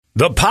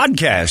The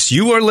podcast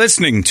you are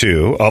listening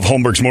to of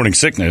Holmberg's Morning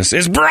Sickness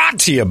is brought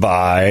to you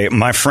by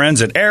my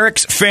friends at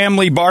Eric's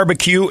Family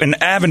Barbecue in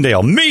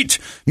Avondale. Meet,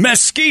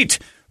 mesquite,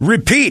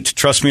 repeat.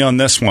 Trust me on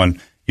this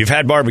one. You've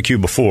had barbecue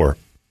before,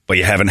 but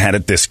you haven't had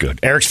it this good.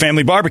 Eric's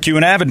Family Barbecue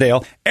in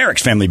Avondale,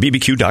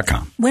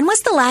 ericsfamilybbq.com. When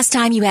was the last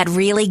time you had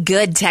really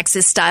good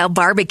Texas-style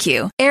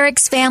barbecue?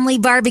 Eric's Family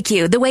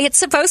Barbecue, the way it's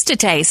supposed to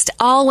taste.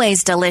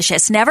 Always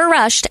delicious, never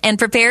rushed, and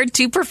prepared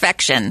to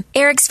perfection.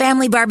 Eric's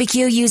Family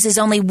Barbecue uses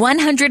only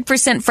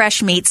 100%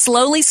 fresh meat,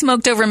 slowly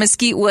smoked over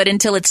mesquite wood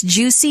until it's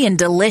juicy and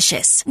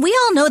delicious. We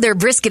all know their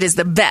brisket is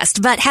the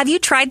best, but have you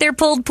tried their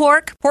pulled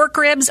pork, pork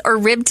ribs, or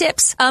rib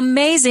tips?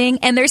 Amazing,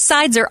 and their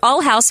sides are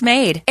all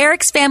house-made.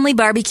 Eric's Family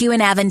Barbecue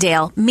in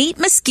Avondale. Meet,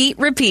 mesquite,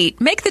 repeat.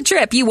 Make the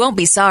trip. You won't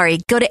be sorry.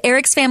 Go to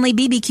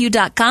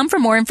ericsfamilybbq.com for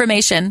more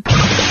information.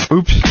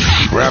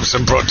 Oops. Grab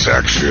some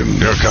protection.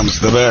 Here comes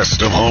the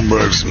best of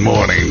Holmberg's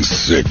Morning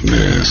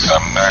Sickness.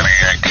 I'm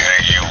 98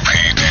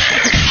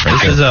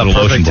 KUPD. This is a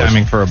perfect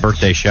timing for a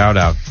birthday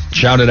shout-out.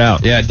 Shout it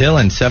out. Yeah,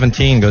 Dylan,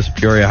 17, goes to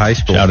Peoria High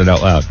School. Shout it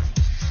out loud.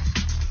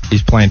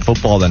 He's playing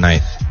football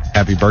tonight.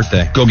 Happy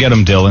birthday. Go get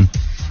him, Dylan.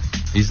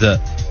 He's a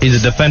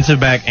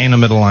defensive back and a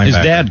middle linebacker. His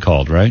dad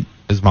called, right?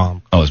 His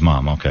mom. Oh, his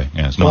mom. Okay.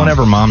 Yeah, his so mom.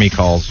 Whenever mommy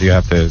calls, you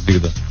have to do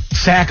the...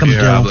 Sack him,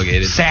 You're Joe.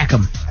 obligated. Sack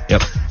him.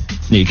 Yep.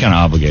 Yeah, you're kind of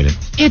obligated.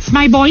 It's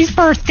my boy's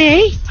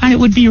birthday, and it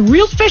would be a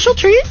real special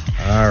treat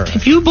All right.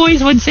 if you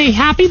boys would say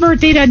happy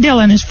birthday to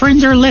Dylan. His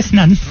friends are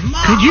listening.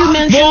 Could you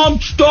mention...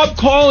 Mom, stop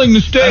calling the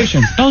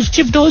station.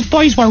 Those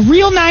boys were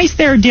real nice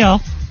there,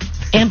 Dill.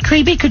 And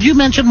Creepy, could you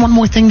mention one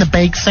more thing, the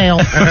bake sale?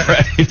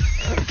 Right.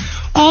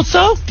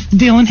 Also,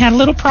 Dylan had a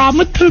little problem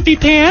with poopy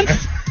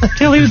pants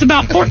till he was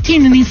about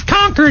 14, and he's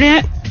conquered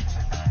it.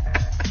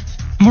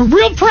 We're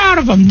real proud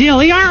of him,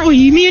 Dilly, aren't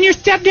we? Me and your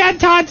stepdad,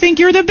 Todd, think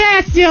you're the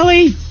best,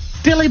 Dilly.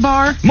 Billy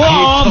Bar.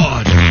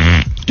 Mom!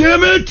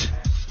 Damn it!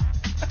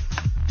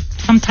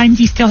 Sometimes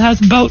he still has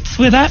boats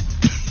with it.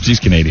 She's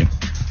Canadian.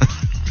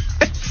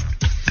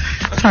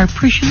 Sorry,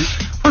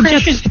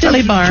 precious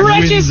Billy Bar.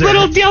 Precious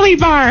little Dilly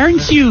Bar,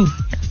 aren't you?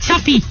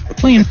 Tuffy,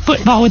 playing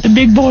football with the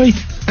big boys.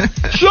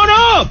 Shut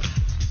up!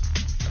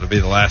 It'll be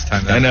the last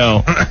time. I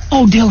know.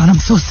 Oh, Dylan, I'm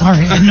so sorry.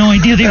 I had no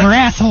idea they were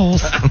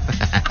assholes.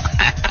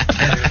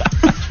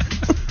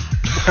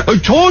 I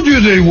told you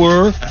they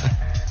were.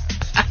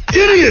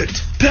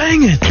 Idiot!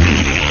 Dang it.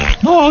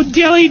 Oh,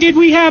 Dilly, did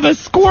we have a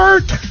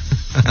squirt?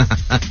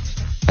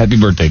 Happy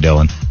birthday,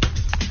 Dylan.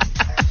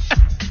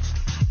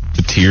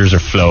 The tears are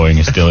flowing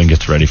as Dylan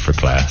gets ready for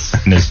class.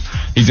 And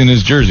he's in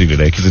his jersey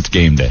today because it's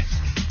game day.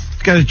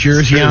 He's got a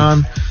jersey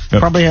on. Yep.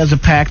 Probably has a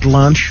packed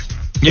lunch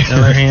in the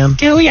other hand.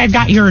 Dilly, I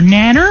got your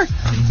nanner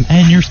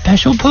and your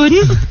special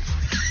pudding.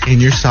 In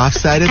your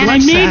soft-sided And I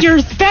lunch made sack? your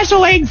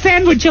special egg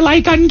sandwich you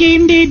like on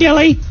game day,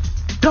 Dilly.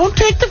 Don't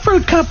take the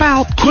fruit cup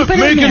out. Keep Quit it in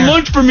making there.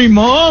 lunch for me,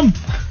 Mom.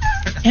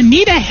 And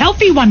need a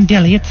healthy one,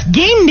 Dilly. It's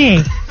game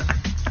day.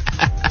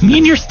 Me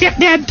and your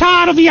stepdad,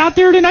 Todd, will be out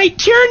there tonight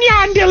cheering you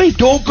on, Dilly.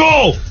 Don't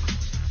go.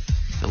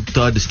 Tell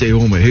Todd to stay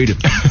home. I hate him.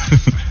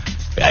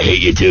 I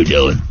hate you too,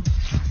 Dylan.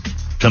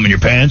 Some in your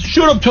pants?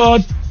 Shut up,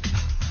 Todd.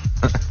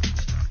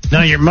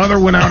 Now, your mother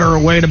went out of her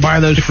way to buy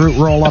those fruit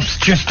roll-ups.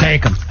 Just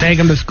take them. Take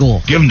them to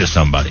school. Give them to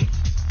somebody.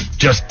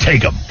 Just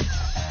take them.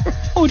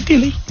 Oh,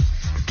 Dilly.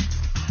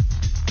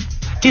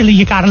 Dilly,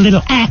 you got a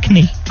little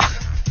acne.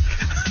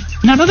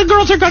 None of the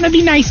girls are going to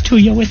be nice to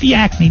you with the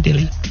acne,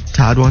 Dilly.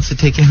 Todd wants to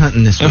take you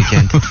hunting this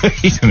weekend.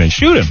 He's going to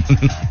shoot him.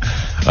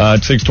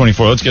 It's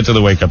 6:24. Let's get to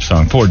the wake-up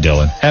song. Poor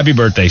Dylan. Happy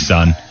birthday,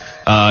 son.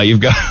 You're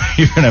going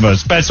to have a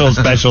special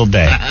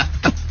day.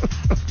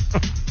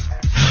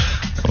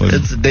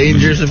 It's the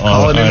dangers of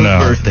calling him a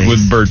birthday.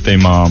 With birthday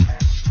mom.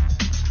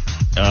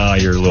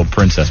 You're a little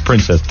princess.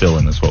 Princess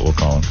Dylan is what we'll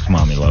call him. 'Cause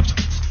Mommy loves him.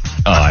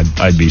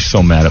 I'd be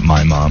so mad at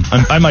my mom.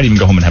 I might even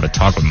go home and have a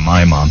talk with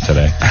my mom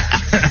today.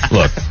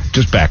 Look,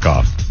 just back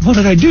off. What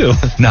did I do?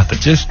 Nothing.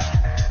 Just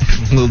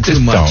A little too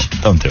much.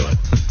 Don't do it.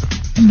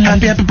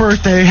 Happy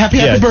birthday. Happy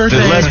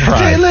birthday. Less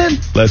pride.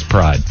 Dylan. Less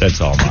pride. That's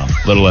all, Mom.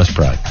 A little less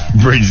pride.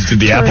 Brings to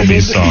the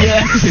Applebee's song.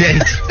 Yeah.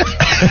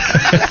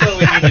 That's what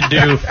we need to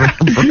do for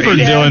For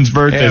Dylan's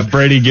birthday, Yeah.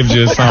 Brady gives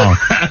you a song.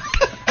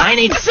 I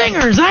need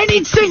singers.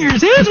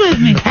 Who's with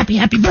me? Happy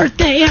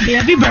birthday.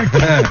 Happy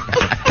birthday.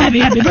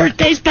 happy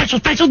birthday.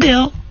 Special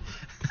Dill.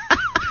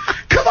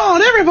 Come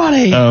on,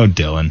 everybody. Oh,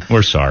 Dylan.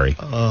 We're sorry.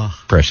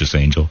 Precious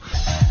angel.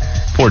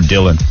 Poor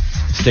Dylan.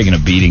 He's taking a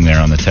beating there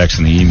on the texts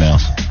and the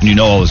emails. And you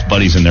know all his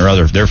buddies in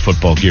their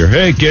football gear.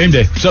 Hey, game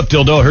day. What's up,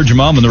 Dildo? I heard your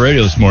mom on the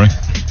radio this morning.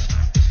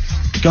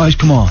 Guys,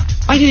 come on.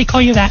 Why did he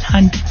call you that,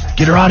 hon?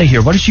 Get her out of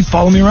here. Why does she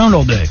follow me around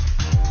all day?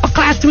 What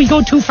class do we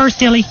go to first,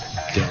 Dilly?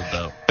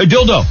 Dildo. Hey,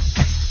 Dildo.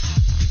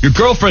 Your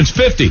girlfriend's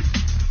 50.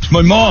 It's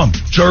my mom,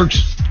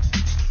 jerks.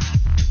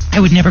 I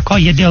would never call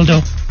you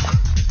Dildo.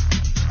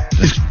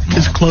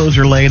 His clothes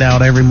are laid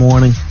out every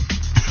morning.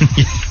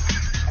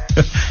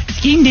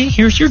 Game day,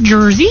 here's your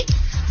jersey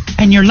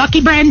and your Lucky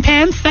Brand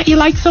pants that you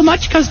like so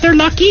much because they're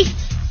lucky.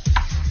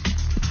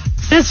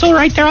 Says so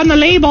right there on the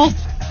label.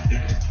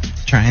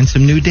 trying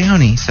some new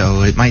Downy,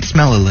 so it might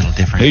smell a little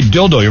different. Hey,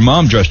 Dildo, your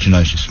mom dressed you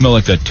nice. You smell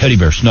like that teddy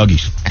bear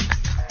Snuggies.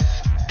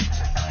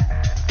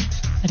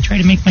 I try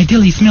to make my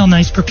dilly smell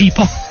nice for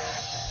people.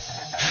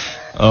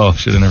 Oh,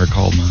 should have never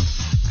called, Mom.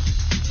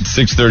 It's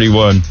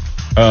 6:31.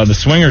 The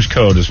swingers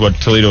code is what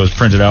Toledo has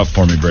printed out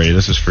for me, Brady.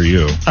 This is for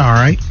you. All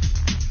right.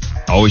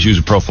 Always use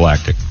a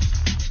prophylactic.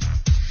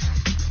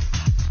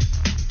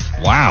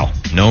 Wow.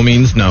 No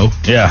means no.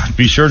 Yeah,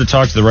 be sure to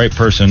talk to the right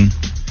person.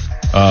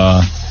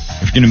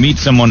 If you're going to meet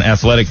someone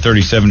athletic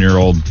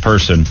 37-year-old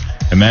person,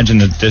 imagine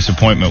the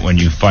disappointment when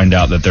you find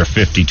out that they're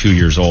 52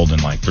 years old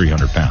and like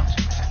 300 pounds.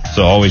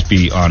 So always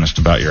be honest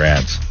about your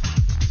ads.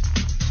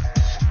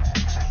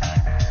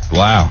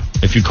 Wow.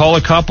 If you call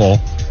a couple,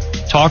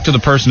 talk to the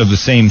person of the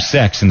same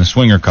sex in the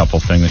swinger couple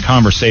thing. The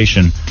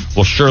conversation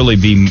will surely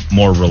be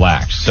more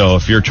relaxed. So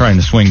if you're trying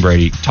to swing,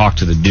 Brady, talk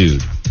to the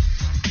dude.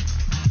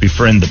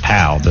 Befriend the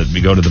pal.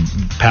 We go to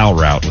the pal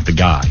route with the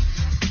guy.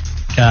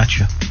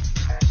 Gotcha.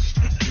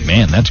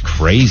 Man, that's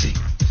crazy.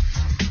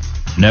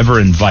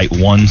 Never invite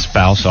one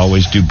spouse.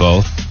 Always do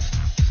both.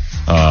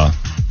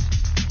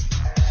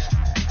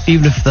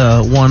 Even if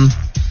the one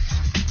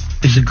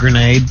is a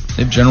grenade.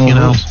 They have general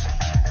rules.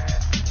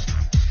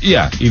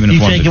 Yeah, even if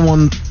you taking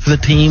one for the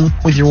team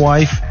with your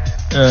wife?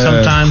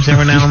 Sometimes,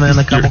 every now and then,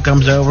 the couple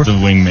comes over. The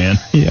wingman.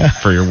 Yeah.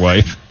 For your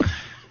wife.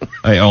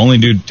 I only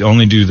do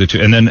the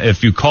two. And then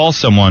if you call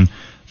someone,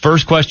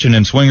 first question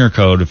in swinger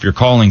code, if you're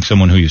calling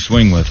someone who you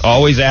swing with,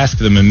 always ask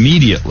them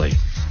immediately,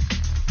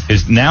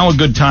 is now a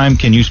good time?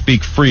 Can you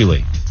speak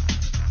freely?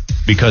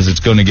 Because it's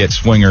going to get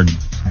swinger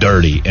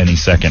dirty any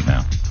second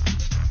now.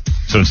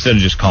 So instead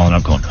of just calling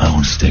up going, I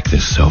want to stick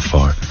this so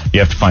far, you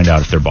have to find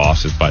out if their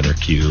boss is by their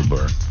cube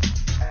or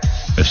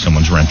if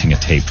someone's renting a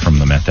tape from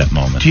them at that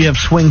moment. Do you have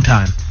swing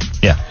time?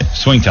 Yeah,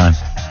 swing time.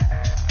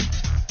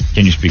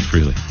 Can you speak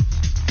freely?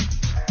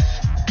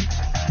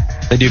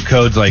 They do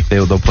codes like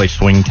they'll play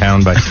Swing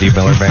Town by Steve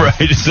Miller Band.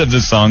 Right, just have the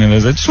song and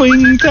there's a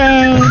Swing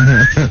Town.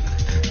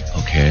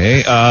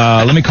 Okay,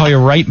 let me call you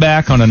right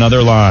back on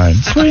another line.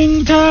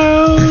 Swing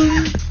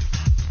Town.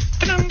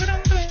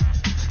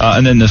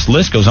 And then this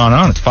list goes on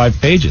and on. It's 5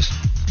 pages.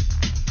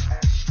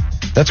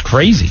 That's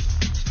crazy.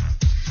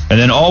 And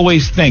then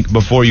always think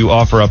before you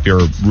offer up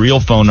your real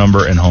phone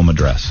number and home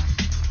address.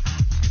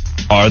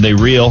 Are they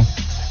real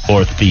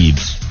or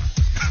thieves?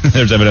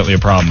 There's evidently a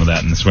problem with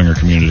that in the swinger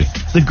community.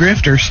 The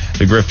grifters.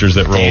 The grifters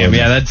that roll. Damn,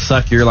 yeah, that'd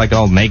suck. You're like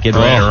all naked,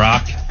 ready to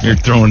rock. You're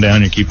throwing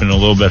down, you're keeping it a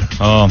little bit.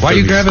 Oh, why are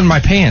you grabbing my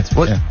pants?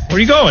 What? Yeah. Where are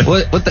you going?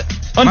 What the?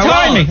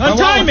 Untie me!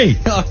 Untie me!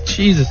 Oh,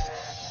 Jesus.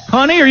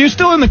 Honey, are you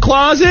still in the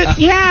closet?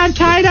 Yeah, I'm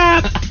tied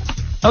up.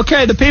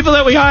 Okay, the people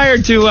that we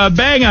hired to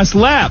bang us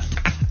left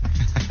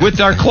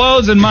with our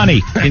clothes and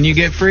money. Can you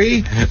get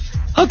free?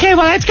 Okay,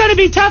 well, it's going to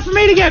be tough for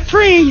me to get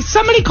free.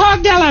 Somebody call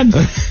Dylan.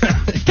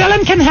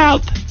 Dylan can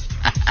help.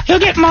 He'll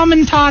get Mom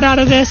and Todd out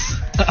of this.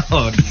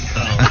 Oh,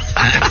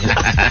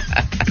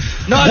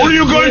 no. What are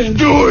you guys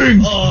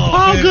doing?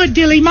 Oh, good,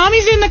 Dilly.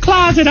 Mommy's in the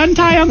closet.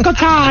 Untie Uncle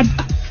Todd.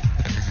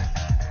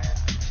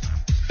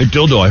 Hey,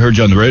 Dildo, I heard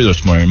you on the radio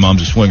this morning.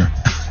 Mom's a swinger.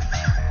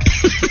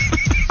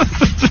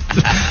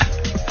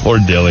 Poor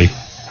Dilly.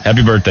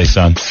 Happy birthday,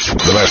 son.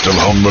 The best of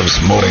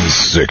Holmberg's morning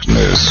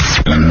sickness.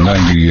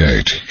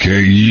 98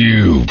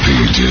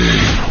 KUPD.